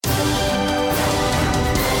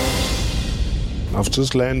I've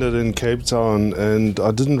just landed in Cape Town and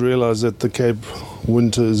I didn't realize that the Cape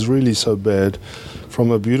winter is really so bad.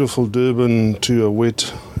 From a beautiful Durban to a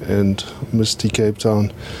wet and misty Cape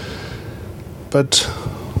Town. But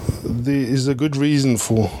there is a good reason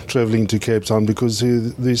for travelling to Cape Town because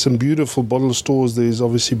there's some beautiful bottle stores, there's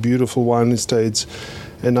obviously beautiful wine estates,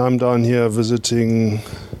 and I'm down here visiting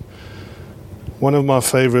one of my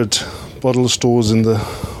favourite bottle stores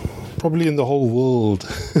probably in the whole world.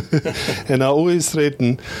 And I always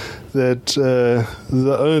threaten that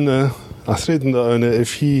I threaten the owner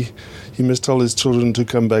if he must tell his children to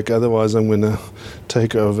come back, otherwise I'm going to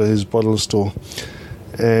take over his bottle store.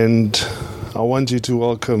 And I want you to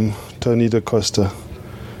welcome Tony Da Costa.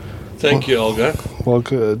 Thank you, Olga.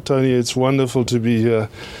 Welcome, Tony. It's wonderful to be here.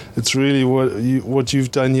 It's really what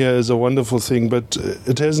you've done here is a wonderful thing, but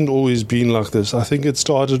it hasn't always been like this. I think it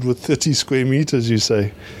started with 30 square meters, you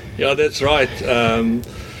say. Yeah, that's right.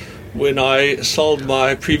 When I sold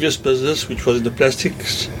my previous business, which was in the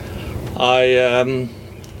plastics, I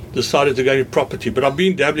decided to go into property. But I've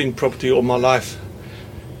been dabbling in property all my life.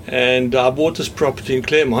 And I bought this property in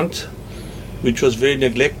Claremont, which was very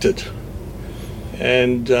neglected.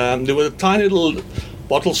 And there was a tiny little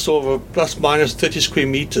bottle store of plus minus 30 square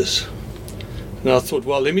meters. And I thought,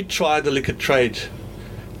 well, let me try the liquor trade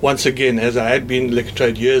once again, as I had been in liquor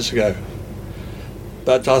trade years ago.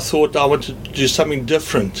 But I thought I wanted to do something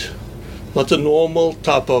different, not a normal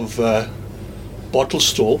type of bottle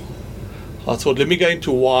store. I thought, let me go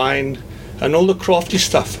into wine and all the crafty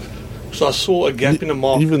stuff. So I saw a gap in the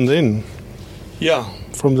market. Even then? Yeah.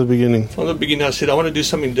 From the beginning? From the beginning, I said, I want to do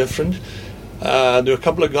something different. There were a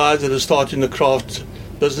couple of guys that had started in the craft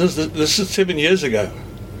business. This is 7 years ago.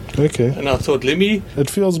 Okay. And I thought, It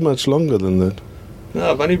feels much longer than that. No,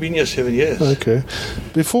 I've only been here 7 years. Okay.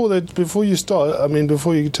 Before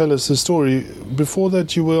you tell us the story, before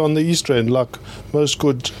that you were on the East Rand, like most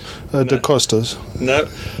good Da Costas. No.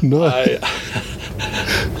 No.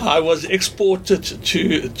 I was exported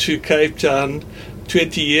to Cape Town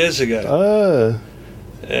 20 years ago. Ah.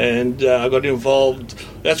 And I got involved.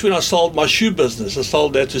 That's when I sold my shoe business. I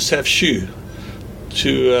sold that to Saf Shoe,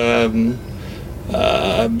 to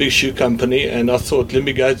a big shoe company. And I thought, let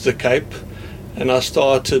me go to the Cape. And I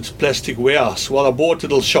started Plastic Warehouse. Well, I bought a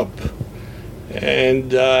little shop.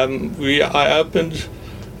 And I opened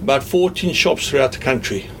about 14 shops throughout the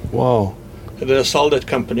country. Wow. And then I sold that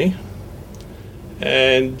company.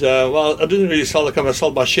 And, I didn't really sell the company. I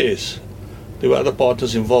sold my shares. There were other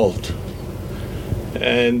partners involved.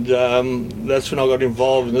 And that's when I got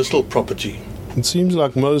involved in this little property. It seems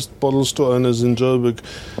like most bottle store owners in Joburg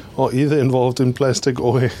are either involved in plastic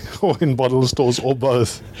or in bottle stores or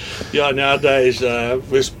both. Yeah, nowadays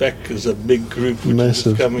Westpac is a big group which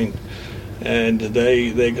Massive. is coming. And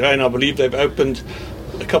they're growing. I believe they've opened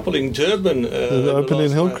a couple in Durban. They've opened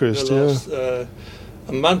in Hillcrest, a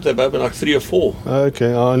month they've opened like 3 or 4.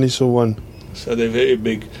 Okay, I only saw one. So they're very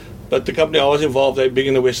big. But the company I was involved, they're big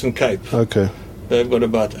in the Western Cape. Okay. They've got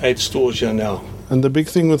about 8 stores here now. And the big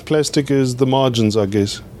thing with plastic is the margins, I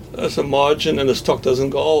guess. That's a margin, and the stock doesn't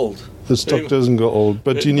go old. The stock doesn't go old,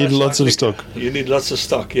 but you need lots of stock. You need lots of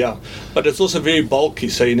stock, yeah. But it's also very bulky,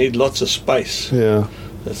 so you need lots of space. Yeah.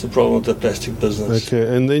 That's the problem with the plastic business.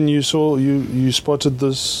 Okay, and then you spotted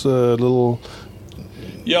this little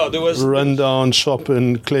rundown shop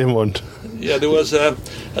in Claremont. Yeah, there was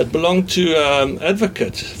it belonged to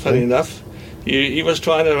Advocate, funny enough. He was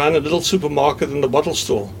trying to run a little supermarket in the bottle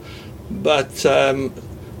store. But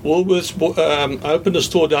Woolworths opened a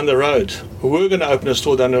store down the road. We were going to open a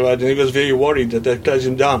store down the road, and he was very worried that they'd close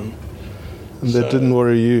him down. And that didn't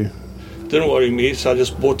worry you? Didn't worry me, so I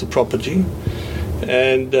just bought the property.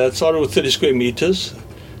 And it started with 30 square meters.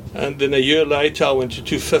 And then a year later, I went to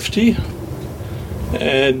 250.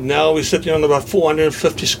 And now we're sitting on about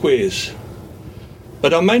 450 squares.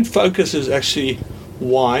 But our main focus is actually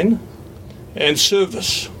wine and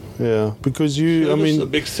service. Yeah, because service is a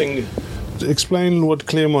big thing. Explain what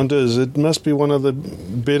Claremont is. It must be one of the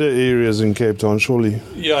better areas in Cape Town, surely.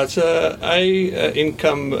 Yeah, it's a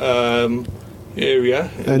income area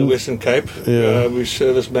in the Western Cape. Yeah. We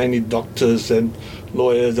service mainly doctors and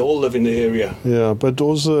lawyers. They all live in the area. Yeah, but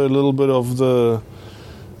also a little bit of the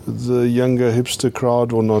younger hipster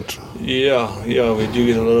crowd, or not? Yeah, we do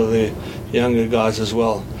get a lot of the younger guys as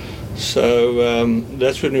well. So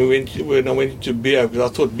that's when I went into beer,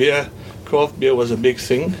 because I thought craft beer was a big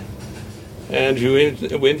thing, and we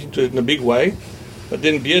went into it in a big way. But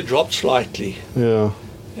then beer dropped slightly. Yeah.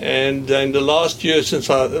 And in the last year, since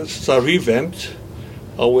I revamped,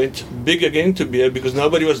 I went big again into beer because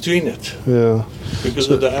nobody was doing it. Yeah. Because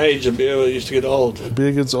of the age, the beer used to get old.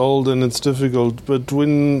 Beer gets old and it's difficult. But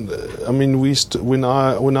when I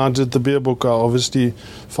did the beer book, I obviously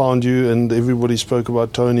found you, and everybody spoke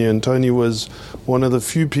about Tony. And Tony was one of the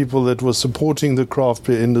few people that was supporting the craft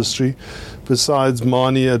beer industry, besides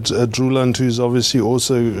Mani at Druland, who's obviously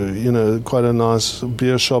also quite a nice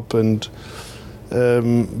beer shop. And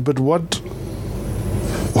but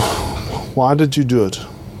why did you do it?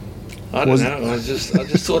 I don't know. I just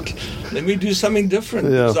thought, let me do something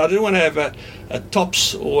different. Yeah. Because I didn't want to have a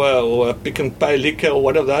Tops or a Pick and Pay Liquor or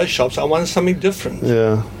one of those shops. I wanted something different.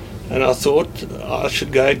 Yeah. And I thought I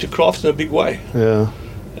should go into craft in a big way. Yeah.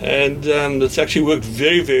 And it's actually worked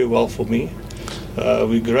very, very well for me.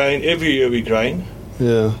 We grain every year. We grain.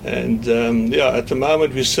 Yeah. And at the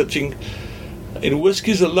moment we're sitting in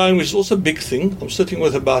whiskies alone, which is also a big thing. I'm sitting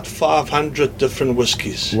with about 500 different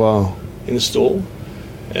whiskies. Wow. In the store.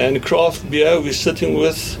 And craft beer, we're sitting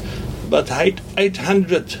with about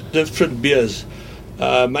 800 different beers.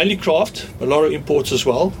 Mainly craft, a lot of imports as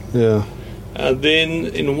well. Yeah. And then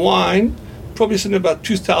in wine, probably sitting about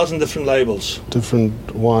 2,000 different labels.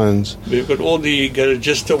 Different wines. We've got all the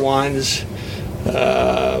Garagista wines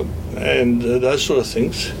and those sort of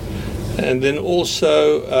things. And then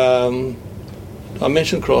also, I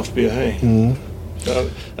mentioned craft beer, hey?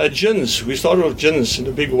 Mm-hmm. Gins, we started with gins in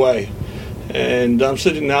a big way. And I'm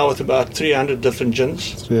sitting now with about 300 different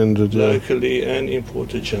gins. 300, yeah. Locally and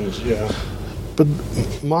imported gins, yeah. But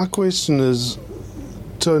my question is,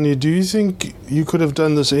 Tony, do you think you could have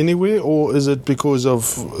done this anywhere, or is it because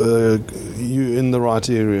of you in the right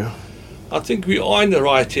area? I think we are in the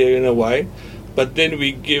right area in a way, but then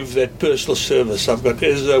we give that personal service. I've got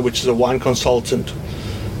Ezra, which is a wine consultant,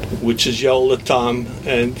 which is here all the time,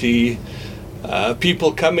 and the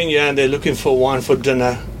people come in here and they're looking for wine for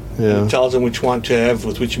dinner. Yeah. And tells them which one to have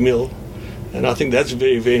with which meal, and I think that's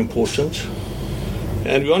very, very important.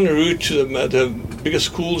 And we're on the route to the biggest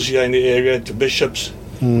schools here in the area, the Bishops,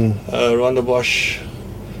 Rondebosch,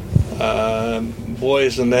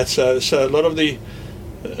 boys, and that. So a lot of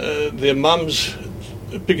their mums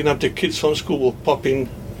picking up their kids from school will pop in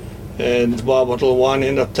and buy a bottle of wine and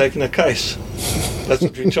end up taking a case. That's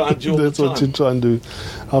what we try and do all That's the time. what you try and do.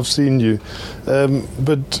 I've seen you,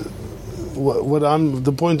 but.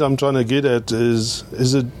 The point I'm trying to get at is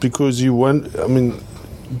it because you want? I mean,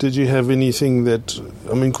 did you have anything that?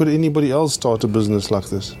 I mean, could anybody else start a business like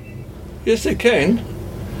this? Yes, they can.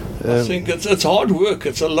 I think it's hard work.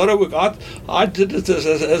 It's a lot of work. I did it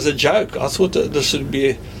as a joke. I thought that this would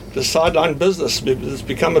be the sideline business. It's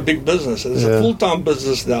become a big business. It's a full-time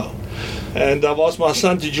business now. And I've asked my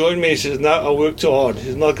son to join me. He says, no, I work too hard.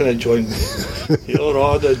 He's not going to join me. He'll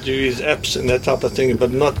rather do his apps and that type of thing,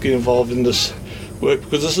 but not get involved in this work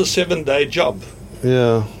because this is a 7-day job.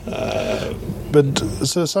 Yeah. But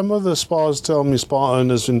so some of the spas tell me, spa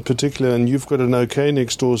owners in particular, and you've got an OK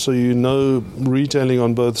next door, so you know retailing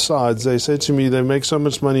on both sides. They say to me they make so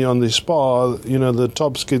much money on the spa, the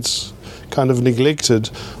Tops gets kind of neglected,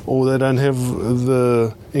 or they don't have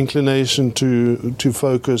the inclination to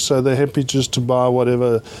focus, so they're happy just to buy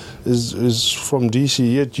whatever is from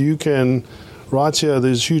DC. Yet you can, right here,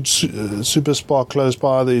 there's huge super spa close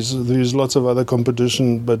by. There's lots of other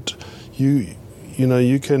competition, but you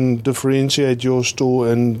can differentiate your store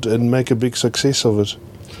and make a big success of it.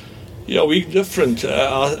 Yeah, we're different.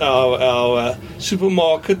 Our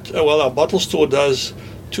supermarket, our bottle store does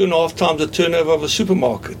 2.5 times the turnover of a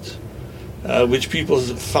supermarket, which people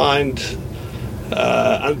find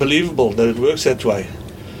unbelievable that it works that way.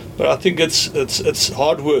 But I think it's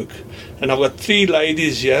hard work. And I've got 3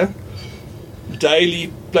 ladies here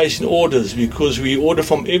daily placing orders because we order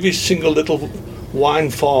from every single little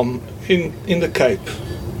wine farm in the Cape.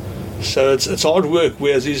 So it's hard work,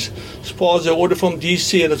 whereas these spas, they order from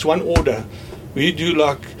DC and it's one order. We do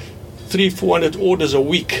like 300-400 orders a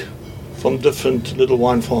week from different little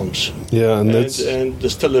wine farms. Yeah, and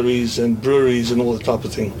distilleries and breweries and all that type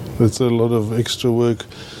of thing. That's a lot of extra work.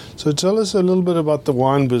 So tell us a little bit about the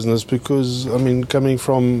wine business, because I mean, coming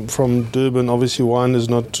from Durban, obviously wine is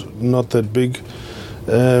not that big.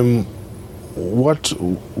 What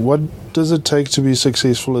does it take to be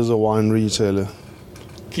successful as a wine retailer?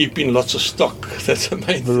 Keeping lots of stock. That's the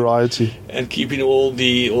main variety thing. And keeping all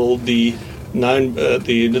the known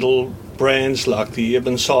the little brands like the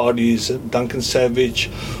Eben Sardis, Duncan Savage,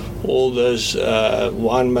 all those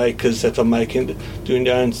winemakers that are doing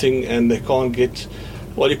their own thing, and they can't get.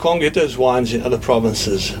 Well, you can't get those wines in other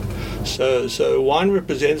provinces. So wine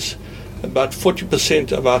represents about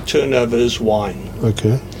 40% of our turnover is wine.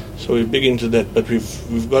 Okay. So we're big into that, but we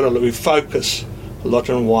focus a lot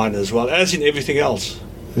on wine as well, as in everything else.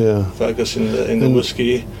 Yeah. focus in the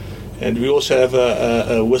whiskey. And we also have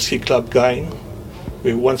a whiskey club going.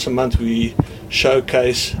 Once a month we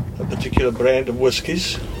showcase a particular brand of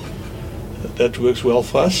whiskies. That works well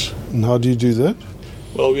for us. And how do you do that?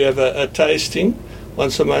 Well, we have a tasting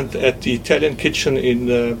once a month at the Italian Kitchen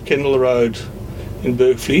in Kendall Road in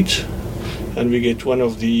Bergfleet, and we get one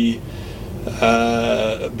of the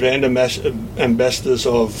brand ambassadors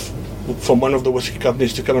from one of the whiskey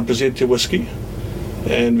companies to come and present their whiskey,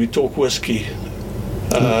 and we talk whiskey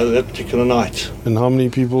that particular night. And how many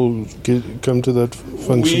people come to that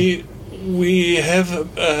function? We have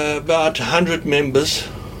about 100 members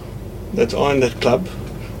that are in that club,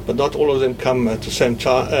 but not all of them come at the same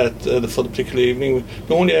time for the particular evening. We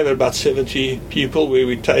normally have about 70 people where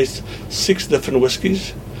we taste 6 different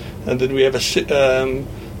whiskies, and then we have a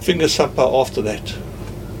finger supper after that.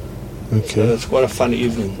 Okay. So it's quite a fun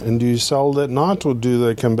evening. And do you sell that night, or do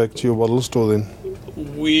they come back to your bottle store then?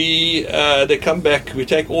 They come back, we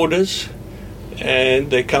take orders,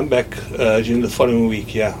 and they come back during the following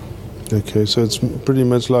week, yeah. Okay, so it's pretty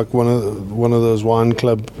much like one of those wine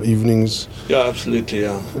club evenings. Yeah, absolutely,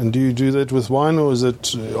 yeah. And do you do that with wine, or are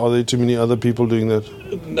there too many other people doing that?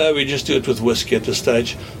 No, we just do it with whiskey at this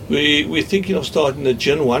stage. We're thinking of starting a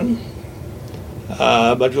gin one,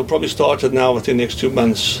 but we'll probably start it now within the next 2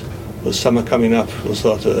 months. With summer coming up, we'll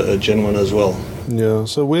start a gin one as well. Yeah,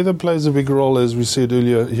 so weather plays a big role, as we said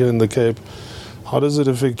earlier, here in the Cape. How does it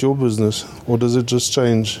affect your business, or does it just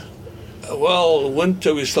change? Well,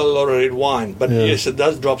 winter we sell a lot of red wine, but yes, it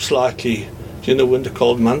does drop slightly during the winter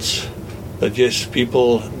cold months. But yes,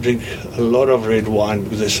 people drink a lot of red wine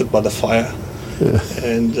because they sit by the fire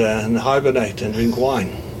and hibernate and drink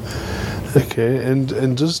wine. Okay,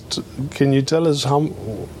 and just can you tell us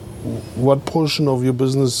what portion of your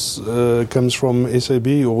business comes from SAB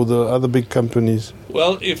or the other big companies?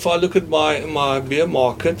 Well, if I look at my beer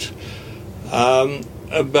market,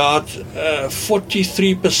 about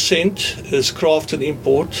 43% is craft and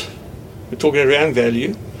import. We're talking around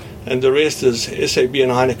value, and the rest is SAB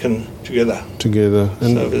and Heineken together.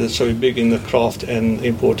 And so we're big in the craft and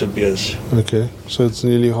imported beers. Okay, so it's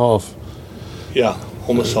nearly half. Yeah,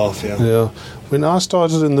 almost half. Yeah. Yeah. When I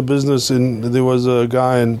started in the business, there was a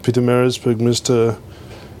guy in Pietermaritzburg, Mr.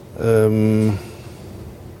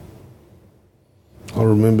 I'll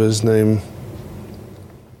remember his name.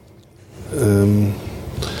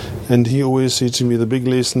 And he always said to me, the big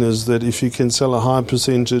lesson is that if you can sell a high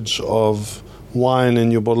percentage of wine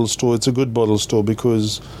in your bottle store, it's a good bottle store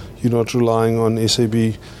because you're not relying on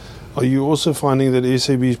SAB. Are you also finding that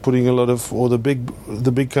SAB is putting a lot of, or the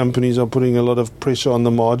big companies are putting a lot of pressure on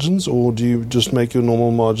the margins, or do you just make your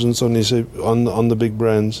normal margins on SAB, on the big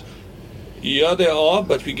brands? Yeah, there are,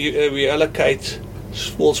 but we allocate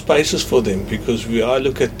small spaces for them because I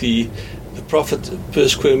look at the profit per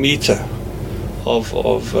square meter of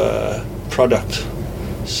product.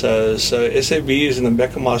 So SAB is in the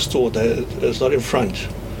back of my store. It's not in front.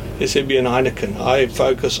 SAB and Heineken. I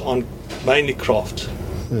focus on mainly craft.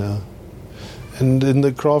 Yeah. And in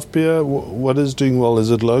the craft beer, what is doing well? Is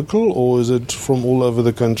it local or is it from all over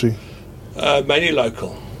the country? Mainly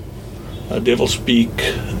local. Devil's Peak,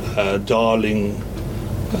 Darling,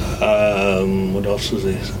 what else is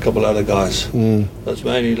there? A couple other guys. That's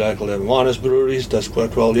mainly local. Manus Breweries does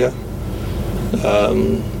quite well, yeah.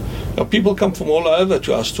 People come from all over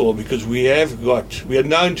to our store because we are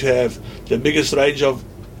known to have the biggest range of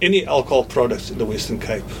any alcohol products in the Western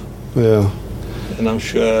Cape. Yeah. And I'm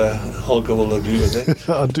sure Holger will agree with that.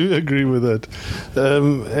 I do agree with that.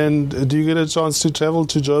 And do you get a chance to travel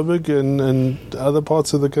to Joburg and other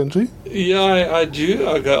parts of the country? Yeah, I do.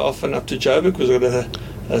 I go often up to Joburg because I've got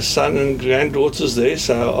a son and granddaughters there,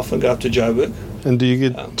 so I often go up to Joburg. And do you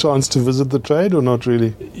get a chance to visit the trade or not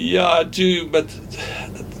really? Yeah, I do, but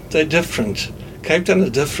they're different. Cape Town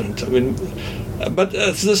is different. I mean, but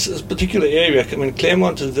this particular area, I mean,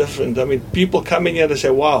 Claremont is different. I mean, people come in here and say,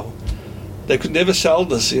 wow, they could never sell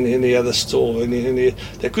this in any other store.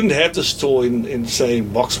 They couldn't have the store in say,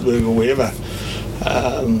 Boksburg or wherever.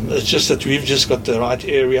 It's just that we've just got the right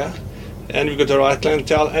area, and we've got the right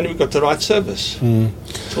clientele, and we've got the right service.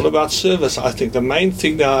 It's all about service, I think. The main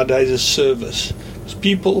thing nowadays is service. Because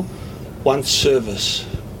people want service.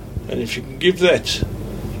 And if you can give that,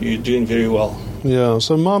 you're doing very well. Yeah,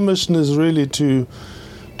 so my mission is really to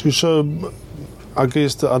show, I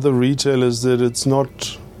guess, the other retailers that it's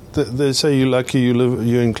not... They say you're lucky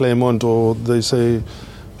you're in Claremont, or they say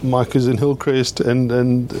Mike is in Hillcrest,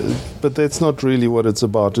 but that's not really what it's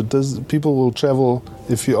about. People will travel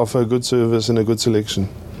if you offer a good service and a good selection.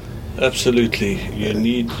 Absolutely, you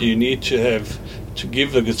need to have to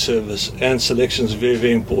give a good service, and selection is very,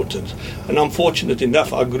 very important. And I'm fortunate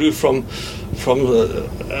enough, I grew from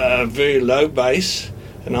a very low base,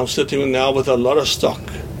 and I'm sitting now with a lot of stock.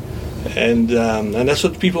 And that's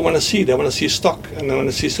what people want to see. They want to see stock, and they want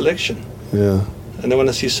to see selection. Yeah. And they want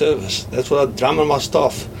to see service. That's what I drum on my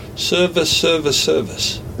staff. Service, service,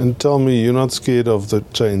 service. And tell me, you're not scared of the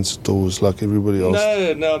chain stores like everybody else?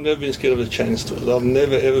 No, I've never been scared of the chain stores. I've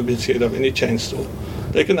never, ever been scared of any chain store.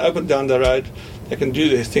 They can open down the road. They can do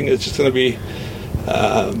their thing. It's just going to be...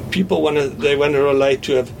 people want to relate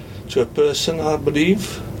to a person, I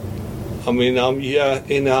believe. I mean, I'm here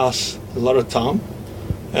in-house a lot of time.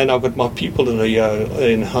 And I've got my people that are here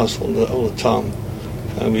in-house all the time.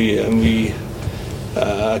 And we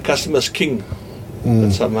customer's king.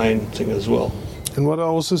 That's our main thing as well. And what I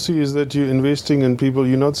also see is that you're investing in people.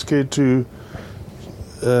 You're not scared to,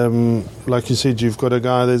 like you said, you've got a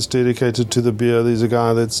guy that's dedicated to the beer. There's a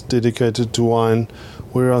guy that's dedicated to wine.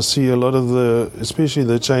 Where I see a lot of especially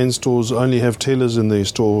the chain stores, only have tellers in their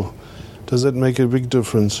store. Does that make a big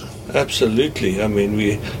difference? Absolutely. I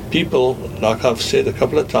mean, people, like I've said a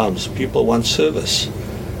couple of times, people want service.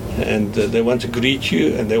 And they want to greet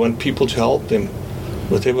you, and they want people to help them,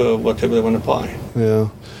 whatever they want to buy. Yeah.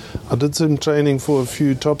 I did some training for a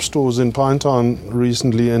few top stores in Pinetown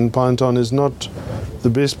recently, and Pinetown is not the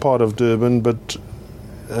best part of Durban, but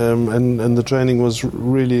and the training was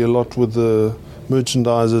really a lot with the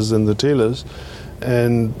merchandisers and the tellers,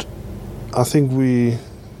 and I think we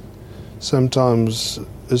sometimes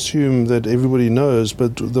assume that everybody knows,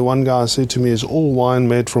 but the one guy said to me, "Is all wine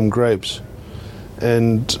made from grapes?"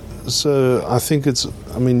 And so I think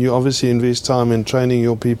you obviously invest time in training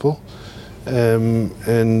your people,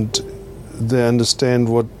 and they understand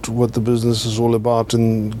what the business is all about,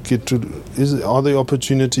 and are there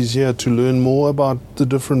opportunities here to learn more about the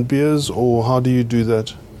different beers, or how do you do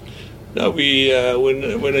that? No, we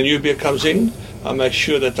when a new beer comes in, I make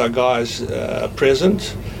sure that our guys are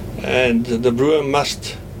present, and the brewer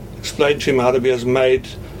must explain to him how the beer is made,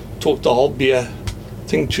 talk the whole beer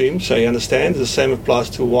thing to him so he understands. The same applies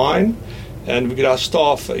to wine, and we get our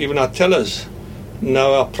staff, even our tellers,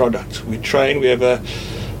 know our product. We train. We have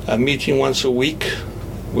a meeting once a week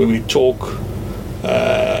where we talk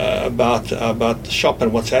about the shop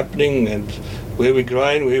and what's happening and where we're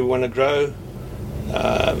growing, where we want to grow,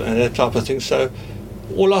 and that type of thing. So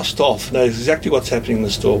all our staff know exactly what's happening in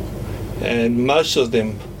the store, and most of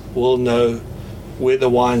them will know where the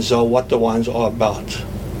wines are, what the wines are about.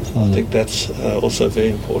 I think that's also very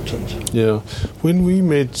important. Yeah. When we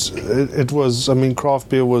met, it was, craft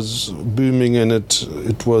beer was booming, and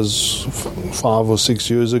it was 5 or 6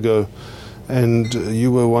 years ago, and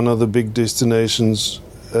you were one of the big destinations.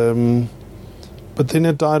 But then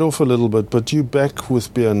it died off a little bit, but you're back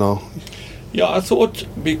with beer now. Yeah, I thought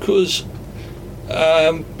because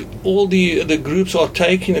all the groups are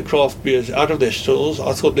taking the craft beers out of their stalls,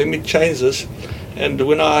 I thought, let me change this. And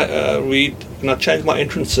when I changed my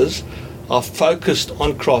entrances, I focused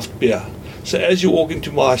on craft beer. So as you walk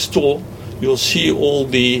into my store, you'll see all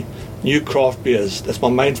the new craft beers. That's my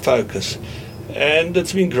main focus. And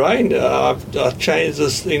it's been growing. I've changed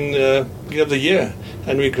this in the beginning of the year,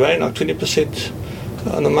 and we're growing like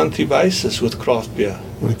 20% on a monthly basis with craft beer.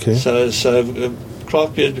 Okay. So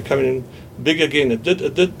craft beer is becoming big again. It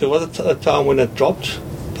did. There was a time when it dropped,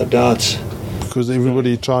 but now it's... Because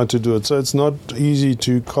everybody tried to do it. So it's not easy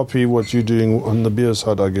to copy what you're doing on the beer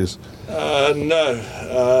side, I guess.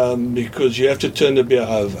 No, because you have to turn the beer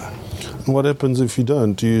over. And what happens if you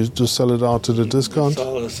don't? Do you just sell it out at a discount?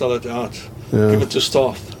 Sell it out. Yeah. Give it to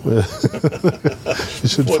staff. Yeah.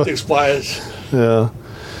 Before it expires. Yeah.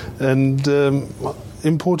 And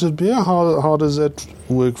imported beer, how does that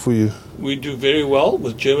work for you? We do very well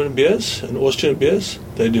with German beers and Austrian beers.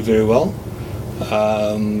 They do very well.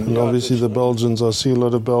 And obviously the Belgians, I see a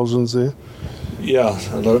lot of Belgians there. Yeah,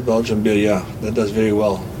 a lot of Belgian beer, that does very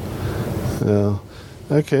well. Yeah.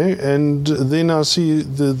 Okay, and then I see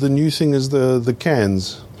the new thing is the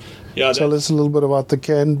cans. Yeah. Tell us a little bit about the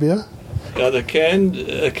canned beer. Yeah, the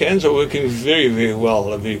cans are working very, very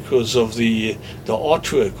well because of the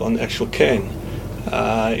artwork on the actual can.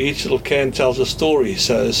 Each little can tells a story,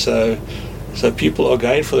 so people are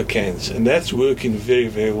going for the cans, and that's working very,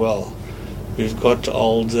 very well. We've got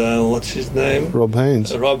old, what's his name? Rob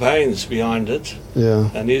Haynes. Rob Haynes behind it. Yeah.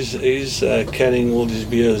 And he's canning all these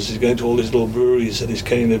beers. He's going to all these little breweries and he's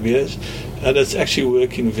canning the beers. And it's actually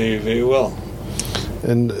working very, very well.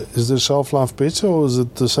 And is the shelf life better or is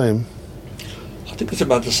it the same? I think it's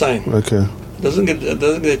about the same. Okay. doesn't get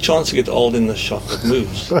a chance to get old in the shop. It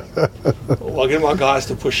moves. I get my guys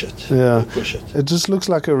to push it. Yeah, push it. It just looks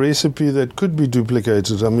like a recipe that could be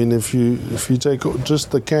duplicated. I mean, if you take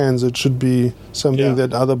just the cans, it should be something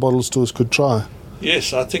that other bottle stores could try.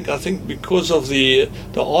 Yes, I think because of the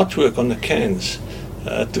artwork on the cans,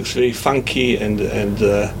 it looks very funky and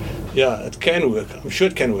it can work. I'm sure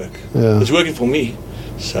it can work. Yeah. It's working for me.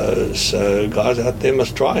 So guys out there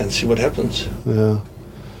must try and see what happens. Yeah.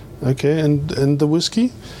 Okay, and the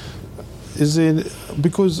whiskey, is it,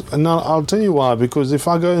 because, and I'll tell you why, because if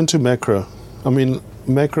I go into Macro, I mean,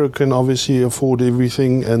 Macro can obviously afford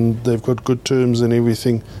everything and they've got good terms and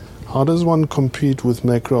everything. How does one compete with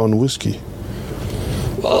Macro on whiskey?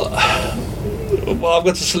 Well, I've got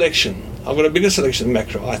a selection. I've got a bigger selection than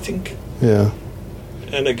Macro, I think. Yeah.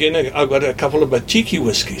 And again, I've got a couple of Batiki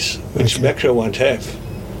whiskies, which Macro won't have.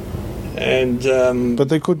 And but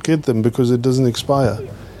they could get them because it doesn't expire.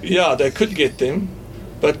 Yeah, they could get them,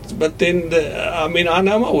 but then I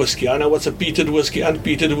know my whiskey. I know what's a peated whiskey,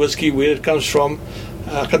 unpeated whiskey, where it comes from.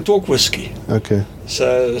 I can talk whiskey. Okay.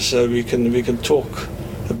 So we can talk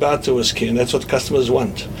about the whiskey, and that's what customers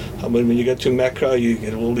want. I mean, when you go to Macro, you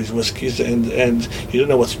get all these whiskies, and you don't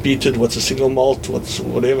know what's peated, what's a single malt, what's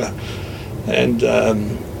whatever, and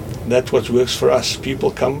that's what works for us. People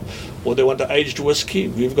come, or they want an aged whiskey.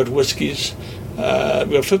 We've got whiskies.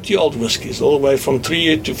 We have 50-year-old whiskies, all the way from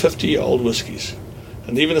 3-year to 50-year-old whiskies.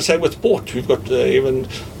 And even the same with port. We've got even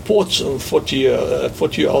ports of 40-year-old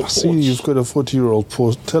ports. I see you've got a 40-year-old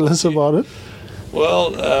port. Tell us about it.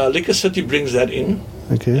 Well, Liquor City brings that in.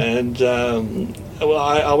 Okay. And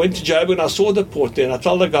I went to Joburg and I saw the port there. And I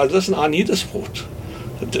told the guys, listen, I need this port.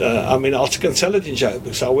 I can sell it in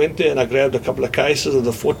Joburg. So I went there and I grabbed a couple of cases of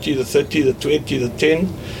the 40, the 30, the 20, the 10,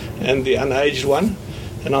 and the unaged one.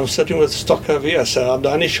 And I'm sitting with stock over here, so I'm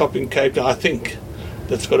the only shop in Cape Town, I think,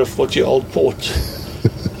 that's got a 40-year-old port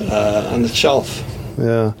on the shelf.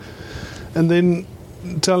 Yeah. And then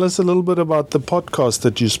tell us a little bit about the podcast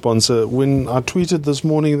that you sponsor. When I tweeted this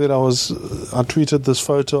morning that I tweeted this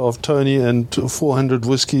photo of Tony and 400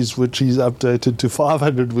 whiskies, which he's updated to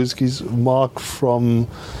 500 whiskies. Mark from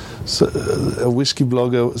a whiskey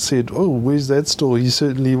blogger said, "Oh, where's that store? He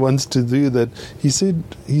certainly wants to do that." He said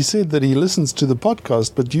that he listens to the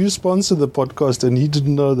podcast, but you sponsor the podcast, and he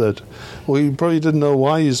didn't know that, or he probably didn't know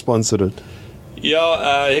why you sponsored it.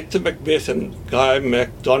 Yeah, Hector Macbeth and Guy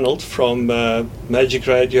MacDonald from Magic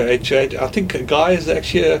Radio 88. I think Guy is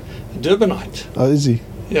actually a Durbanite. Oh, is he?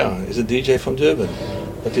 Yeah, he's a DJ from Durban,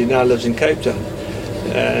 but he now lives in Cape Town,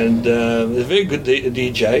 and he's a very good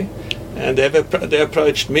DJ. And they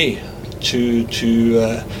approached me to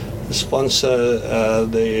sponsor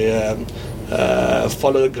the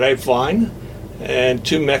Follow the Grapevine and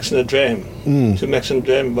Two Max and a Dram. Two Max and a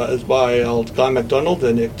Dram is by old Guy MacDonald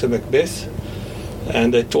and Hector Macbeth.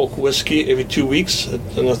 And they talk whiskey every 2 weeks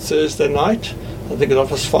on a Thursday night. I think at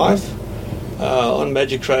 5:30 on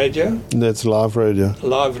Magic Radio. That's live radio.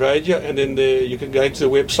 Live radio, and then you can go to the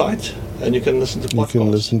website and you can listen to podcasts. You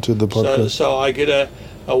can listen to the podcast. So I get a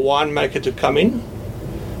winemaker to come in,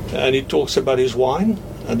 and he talks about his wine,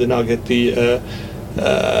 and then I'll get the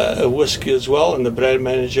whiskey as well, and the brand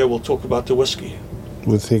manager will talk about the whiskey.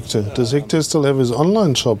 With Hector. Does Hector still have his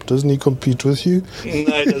online shop? Doesn't he compete with you? No, he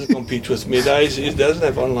doesn't compete with me. He doesn't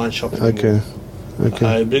have online shop anymore.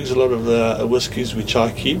 Okay. He brings a lot of the whiskies which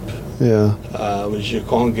I keep, which you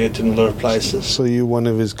can't get in a lot of places. So you're one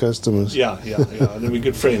of his customers? Yeah. And we're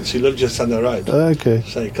good friends. He lives just down the road. Okay.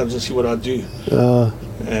 So he comes and see what I do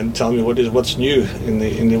and tell me what's new in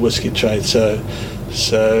the whiskey trade.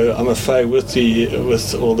 So I'm a fay with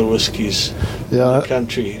all the whiskies in the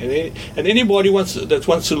country. And anybody that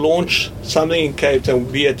wants to launch something in Cape Town,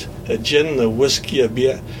 be it a gin, a whiskey, a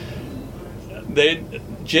beer, they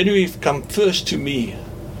generally come first to me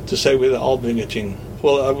to say whether I'll bring it in,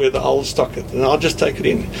 whether I'll stock it, and I'll just take it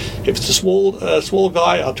in. If it's a small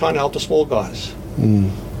guy, I'll try and help the small guys.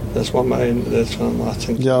 That's one I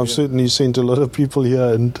think. Yeah, I've certainly seen a lot of people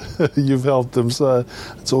here, and you've helped them. So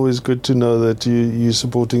it's always good to know that you're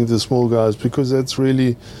supporting the small guys, because that's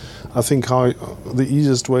really, I think, how the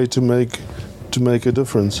easiest way to make a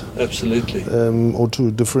difference. Absolutely. Or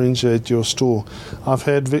to differentiate your store. I've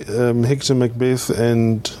had Hector Macbeth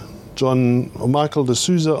and Michael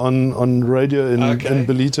D'Souza on radio in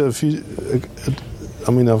Belita.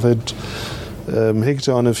 I've had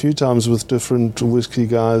Hector on a few times with different whiskey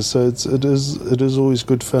guys, so it is always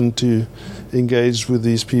good fun to engage with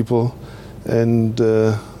these people and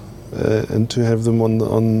to have them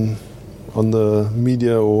on the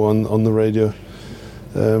media or on the radio.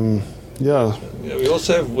 Yeah. Yeah, we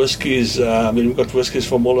also have whiskies. We've got whiskies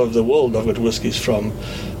from all over the world. I've got whiskies from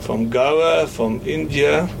Goa, from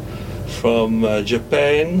India, from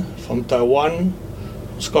Japan, from Taiwan,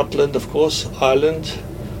 Scotland, of course, Ireland,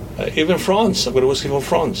 even France. I've got a whiskey from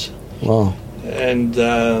France. Wow. And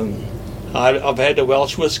I've had a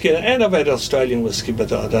Welsh whiskey and I've had Australian whiskey,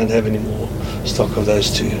 but I don't have any more stock of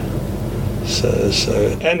those two. So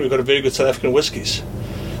and we've got a very good South African whiskies.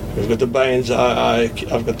 We've got the Baines.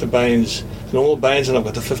 I've got the Baines, normal Baines, and I've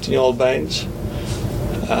got the 15-year-old Baines,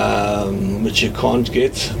 which you can't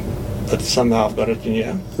get, but somehow I've got it in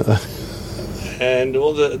here. And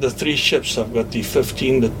all the three ships. I've got the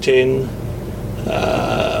 15, the 10,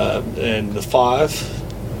 and the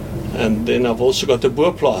 5, and then I've also got the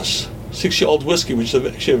Boerplaas 6-year-old whiskey, which is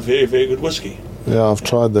actually a very, very good whiskey. Yeah, I've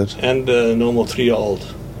tried that. And the normal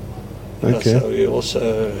 3-year-old. Okay. So we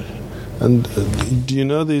also. And do you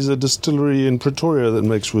know there's a distillery in Pretoria that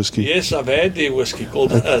makes whiskey? Yes, I've had the whiskey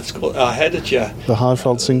called. I had it here. The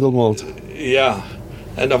Highveld Single Malt. Yeah,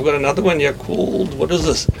 and I've got another one here called, what is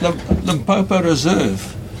this? Limpopo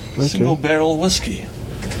Reserve, single barrel whiskey.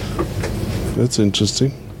 That's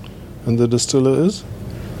interesting. And the distiller is?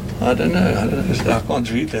 I don't know. I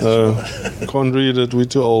can't read that. Can't read it. We're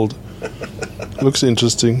too old. Looks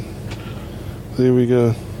interesting. There we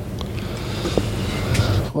go.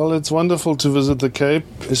 Well, it's wonderful to visit the Cape,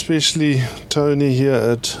 especially Tony here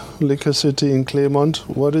at Liquor City in Claremont.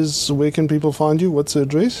 Where can people find you? What's the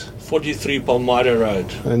address? 43 Palmyra Road.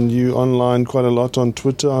 And you online quite a lot on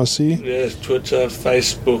Twitter, I see? Yes, Twitter,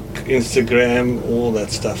 Facebook, Instagram, all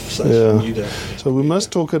that stuff. Social media. So we must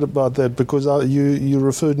talk about that because you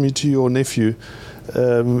referred me to your nephew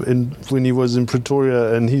when he was in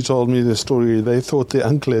Pretoria, and he told me the story. They thought their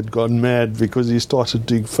uncle had gone mad because he started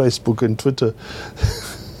doing Facebook and Twitter.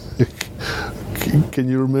 Can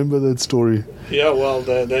you remember that story? Yeah, well,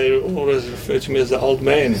 they always refer to me as the old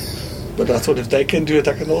man. But I thought if they can do it,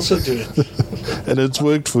 I can also do it. And it's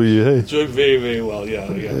worked for you, hey? It's worked very, very well,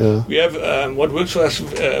 yeah. We have, what works for us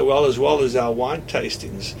well as well is our wine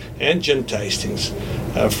tastings and gin tastings.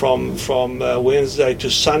 From Wednesday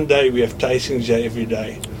to Sunday, we have tastings here every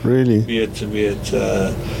day. Really? Be it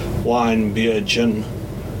wine, beer, gin.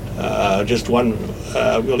 Just one.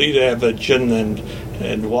 We'll either have a gin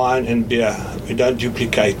and wine and beer. We don't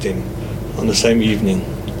duplicate them on the same evening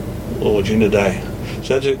or during the day.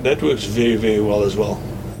 So that works very, very well as well.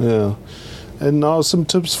 Yeah. And now some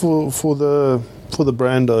tips for the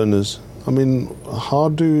brand owners. I mean,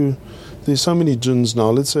 there's so many gins now.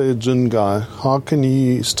 Let's say a gin guy, how can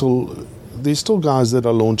he there's still guys that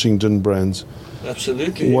are launching gin brands.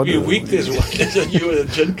 Absolutely. Every week there's a new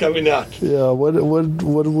gin coming out. Yeah. What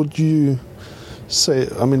would you say?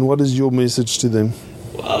 I mean, what is your message to them?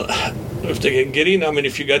 Well, if they can get in, I mean,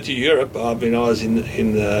 if you go to Europe, I was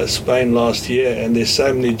in Spain last year, and there's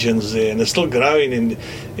so many gins there, and they're still growing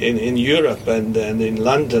in Europe and in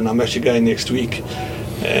London. I'm actually going next week,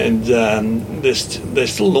 and they're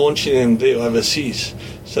still launching them there overseas.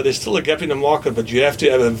 So there's still a gap in the market, but you have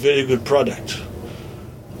to have a very good product.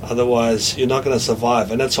 Otherwise, you're not going to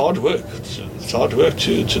survive, and it's hard work. It's hard work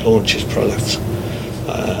to launch these products,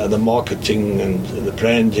 the marketing and the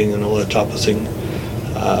branding and all that type of thing.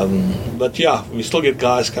 But yeah, we still get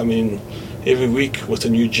guys coming every week with a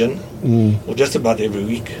new gin, or just about every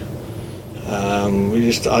week.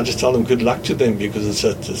 I just tell them good luck to them because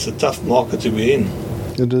it's a tough market to be in.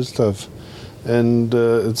 It is tough, and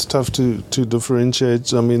it's tough to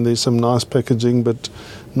differentiate. I mean, there's some nice packaging, but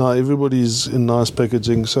now everybody's in nice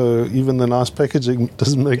packaging, so even the nice packaging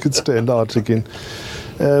doesn't make it stand out again.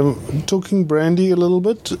 Talking brandy a little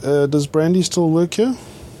bit, does brandy still work here?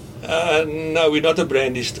 No, we're not a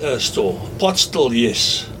brandy store. Pot still,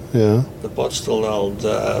 yes. Yeah. The pot still old.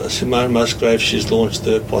 Simone Musgrave, she's launched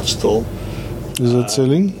the pot still. Is it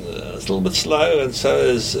selling? It's a little bit slow, and so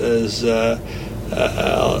is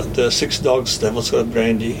the Six Dogs. They've also got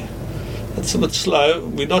brandy. It's a bit slow.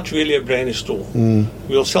 We're not really a brandy store.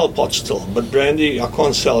 We'll sell pot still, but brandy I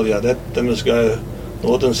can't sell here. They must go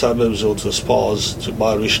northern suburbs or to Spas to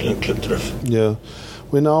buy Richelieu and Klipdrift. Yeah.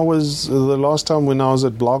 The last time when I was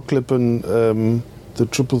at Blaauwklippen, the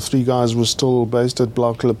 333 guys were still based at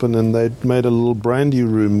Blaauwklippen, and they'd made a little brandy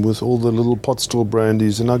room with all the little pot still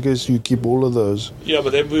brandies, and I guess you keep all of those. Yeah,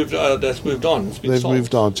 but they've moved. That's moved on. It's been sold.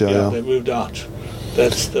 Moved out. Yeah, they've moved out.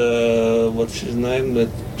 That's what's his name? The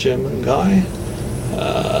German guy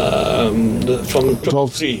from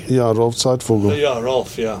 333. Yeah, Rolf Zeitvogel. Yeah,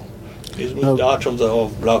 Rolf. Yeah, he's moved out of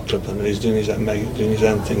Blaauwklippen, and he's doing his own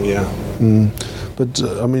thing. Yeah. But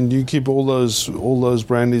I mean, you keep all those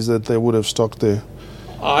brandies that they would have stocked there.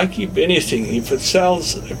 I keep anything. If it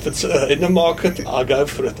sells, if it's in the market, I go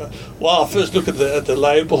for it. Well, I first look at the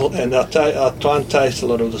label, and I try and taste a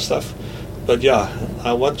lot of the stuff. But yeah,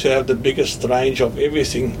 I want to have the biggest range of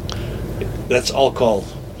everything that's alcohol.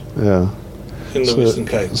 Yeah. In the Western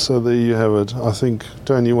Cape. So there you have it. I think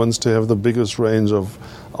Tony wants to have the biggest range of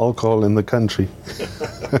alcohol in the country.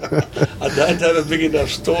 I don't have a big enough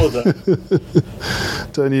store though.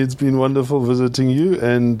 Tony, it's been wonderful visiting you,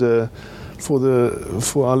 and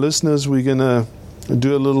for our listeners, we're gonna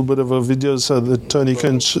do a little bit of a video so that Tony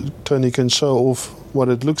can show off what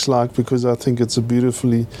it looks like, because I think it's a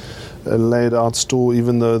beautifully laid out store,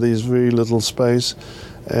 even though there's very little space.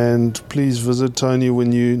 And please visit Tony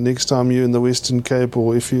next time you're in the Western Cape,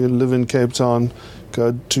 or if you live in Cape Town,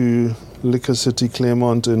 go to Liquor City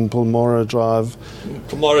Claremont in Palmyra Drive.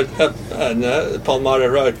 Palmyra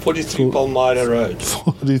Road, 43 Palmyra Road.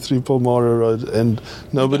 43 Palmyra Road, and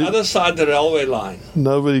nobody. On the other side of the railway line.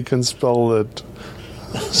 Nobody can spell that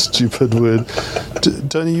stupid word.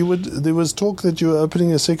 Tony, there was talk that you were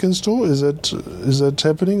opening a second store. Is that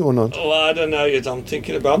happening or not? Well, I don't know yet. I'm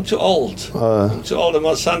thinking about. I'm too old. I'm too old, and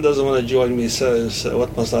my son doesn't want to join me. So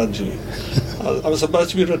what must I do? I'm supposed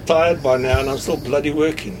to be retired by now, and I'm still bloody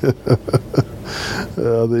working.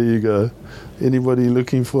 There you go. Anybody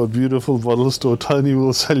looking for a beautiful bottle store, Tony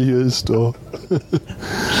will sell you a store.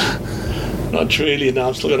 Not really. No,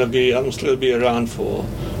 I'm still going to be around for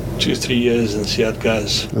 2-3 years and see how it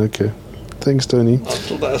goes. Okay. Thanks, Tony.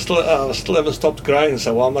 I still haven't stopped growing,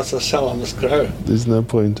 so why must I sell? I must grow. There's no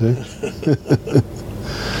point, eh?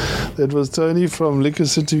 That was Tony from Liquor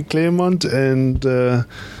City Claremont, and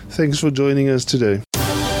thanks for joining us today.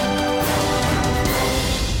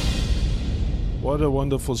 What a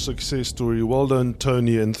wonderful success story. Well done,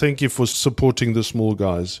 Tony, and thank you for supporting the small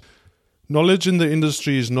guys. Knowledge in the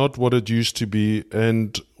industry is not what it used to be,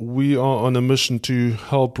 and we are on a mission to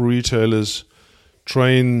help retailers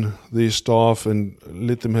train their staff and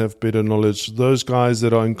let them have better knowledge. Those guys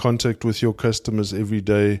that are in contact with your customers every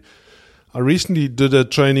day. I recently did a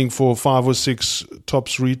training for 5 or 6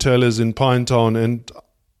 tops retailers in Pinetown, and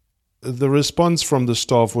the response from the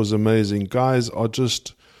staff was amazing. Guys are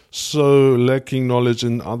just so lacking knowledge,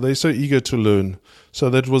 and they're so eager to learn. So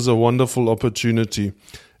that was a wonderful opportunity.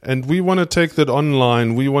 And we want to take that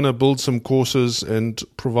online. We want to build some courses and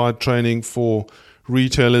provide training for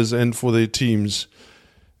retailers and for their teams.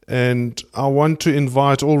 And I want to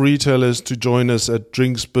invite all retailers to join us at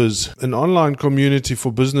Drinks Biz, an online community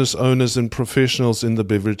for business owners and professionals in the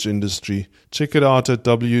beverage industry. Check it out at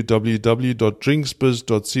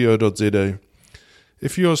www.drinksbiz.co.za.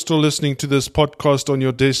 If you are still listening to this podcast on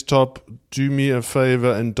your desktop, do me a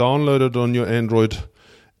favor and download it on your Android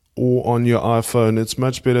or on your iPhone. It's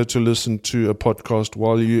much better to listen to a podcast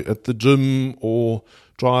while you're at the gym or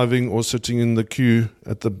driving or sitting in the queue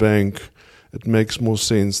at the bank. It makes more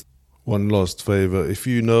sense. One last favor. If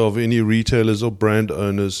you know of any retailers or brand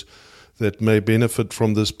owners that may benefit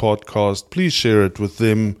from this podcast, please share it with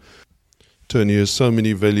them. Tony has so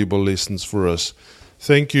many valuable lessons for us.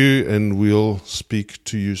 Thank you, and we'll speak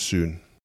to you soon.